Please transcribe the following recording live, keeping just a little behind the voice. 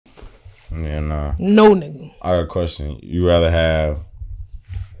Yeah, nah. No nigga. I got a question. You rather have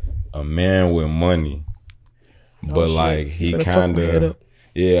a man with money, but like he kind of,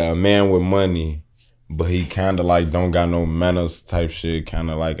 a man with money, but he kind of like don't got no manners type shit, kind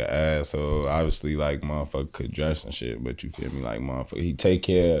of like an ass. So obviously like motherfucker could dress and shit, but you feel me, like motherfucker he take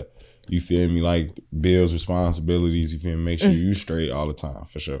care. You feel me, like bills, responsibilities. You feel me, make sure you straight all the time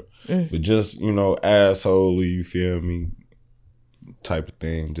for sure. But just assholey, you feel me, type of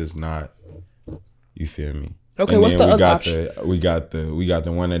thing, just not. You feel me? Okay, and what's the other option? We got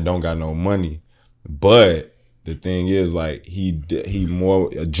the one that don't got no money, but the thing is like he more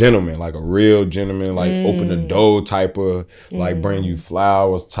a gentleman, like a real gentleman, like open the door type of, like bring you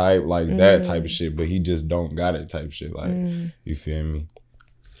flowers type, like that type of shit. But he just don't got it type shit. Like you feel me?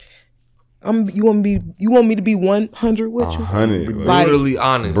 You want me to be 100 with you? 100, brutally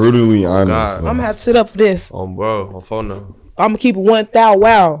honest. Brutally honest. I'm gonna have to sit up for this. Oh, bro, on phone now. I'm gonna keep it 1,000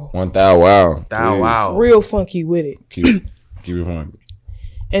 wow. 1,000 wow. Wow. Real funky with it. Keep it funky.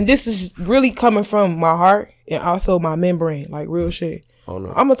 And this is really coming from my heart and also my membrane, like real shit. Oh no.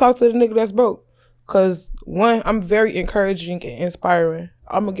 I'm gonna talk to the nigga that's broke, cause one, I'm very encouraging and inspiring.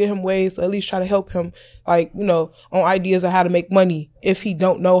 I'm gonna give him ways to at least try to help him, like, on ideas of how to make money if he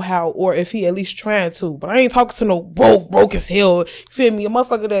don't know how, or if he at least trying to. But I ain't talking to no broke as hell. You feel me? A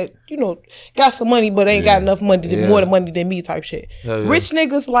motherfucker that, got some money but ain't got enough money, more money than me type shit. Rich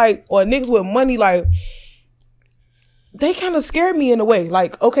niggas, like, or niggas with money, like, they kind of scare me in a way.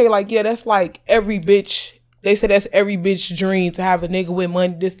 Like, okay, like, yeah, that's like every bitch. They say that's every bitch dream to have a nigga with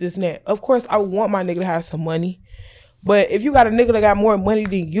money, this, and that. Of course, I want my nigga to have some money. But if you got a nigga that got more money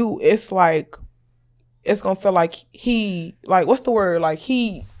than you, it's like, it's gonna feel like he, like, what's the word? Like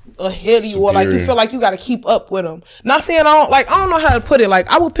he ahead of you, or like you feel like you gotta keep up with him. Not saying I don't know how to put it. Like,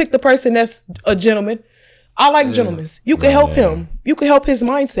 I would pick the person that's a gentleman. I like gentlemen. You can help him. You can help his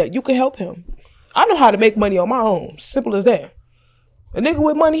mindset. You can help him. I know how to make money on my own. Simple as that. A nigga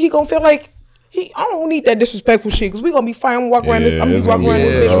with money, he gonna feel like I don't need that disrespectful shit, because we gonna be fine. I'm gonna walk around this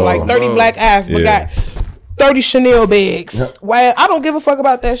bitch with like 30 black ass, but got 30 Chanel bags. Why? I don't give a fuck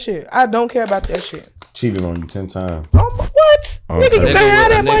about that shit. I don't care about that shit. Cheated on you 10 times. What? Nigga, you can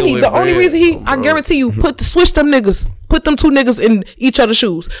have that money. The only reason I guarantee you, switch them niggas. Put them two niggas in each other's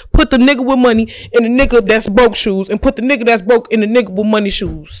shoes. Put the nigga with money in the nigga that's broke shoes, and put the nigga that's broke in the nigga with money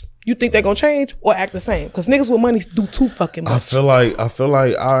shoes. You think they gonna change or act the same? Because niggas with money do too fucking much. I feel like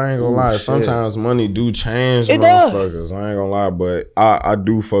I ain't gonna lie. Sometimes money do change motherfuckers. Does. I ain't gonna lie, but I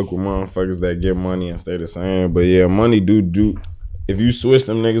do fuck with motherfuckers that get money and stay the same. But yeah, money do. If you switch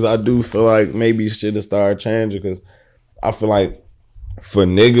them niggas, I do feel like maybe shit will start changing, because I feel like for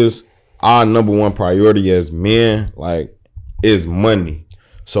niggas, our number one priority as men, like, is money.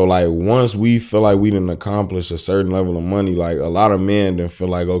 So like once we feel like we done accomplished a certain level of money, like a lot of men then feel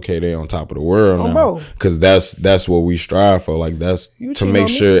like, okay, they on top of the world now, because that's what we strive for. Like that's to make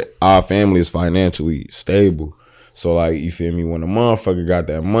sure our family is financially stable. So like, you feel me, when a motherfucker got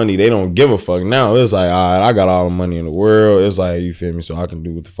that money, they don't give a fuck now. It's like, all right, I got all the money in the world. It's like, you feel me, so I can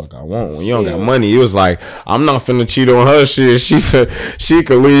do what the fuck I want. When you don't got money, it was like, I'm not finna cheat on her shit. She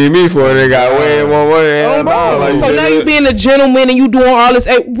could leave me for it. They got way more money. Like, so now you being a gentleman and you doing all this.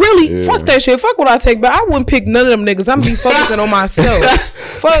 Really, fuck that shit. Fuck what I take back. I wouldn't pick none of them niggas. I'm be focusing on myself.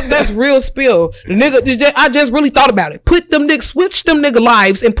 Fuck, that's real spill. The nigga, I just really thought about it. Switch them nigga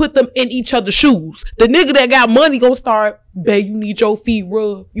lives and put them in each other's shoes. The nigga that got money gonna start, babe, you need your feet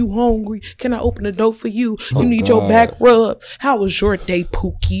rubbed. You hungry? Can I open the door for you? You need your back rubbed. How was your day,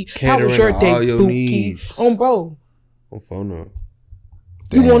 Pookie? How was your day, Pookie? Bro. On phone up.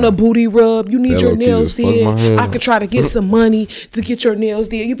 You want a booty rub? You need your nails did. I could try to get some money to get your nails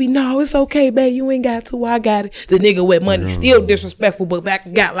did. You be, no, it's okay, babe. You ain't got to. I got it. The nigga with money still disrespectful, but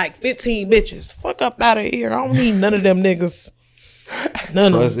back got like 15 bitches. Fuck up out of here. I don't need none of them niggas.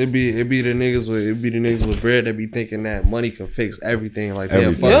 None of them. It be the niggas with bread that be thinking that money can fix everything. Like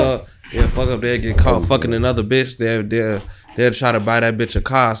they'll fuck up, they'll get caught fucking another bitch. They'll try to buy that bitch a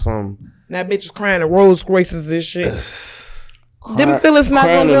car or something. That bitch is crying to Rolls Royces and shit. Them feelings not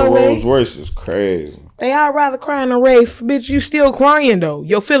going your way. Rolls Royce is crazy. Hey, I'd rather cry in a Wraith. Bitch, you still crying though.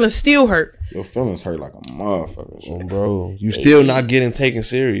 Your feelings still hurt. Your feelings hurt like a motherfucker. Bro, you still not getting taken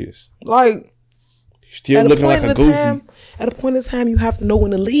serious. Like, you still looking like a goofy. At a point in time, you have to know when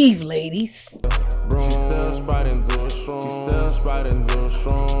to leave, ladies. She still spiding to a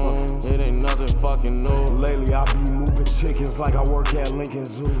strong. It ain't nothing fucking new. Lately, I be moving chickens like I work at Lincoln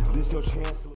Zoo. This your chance.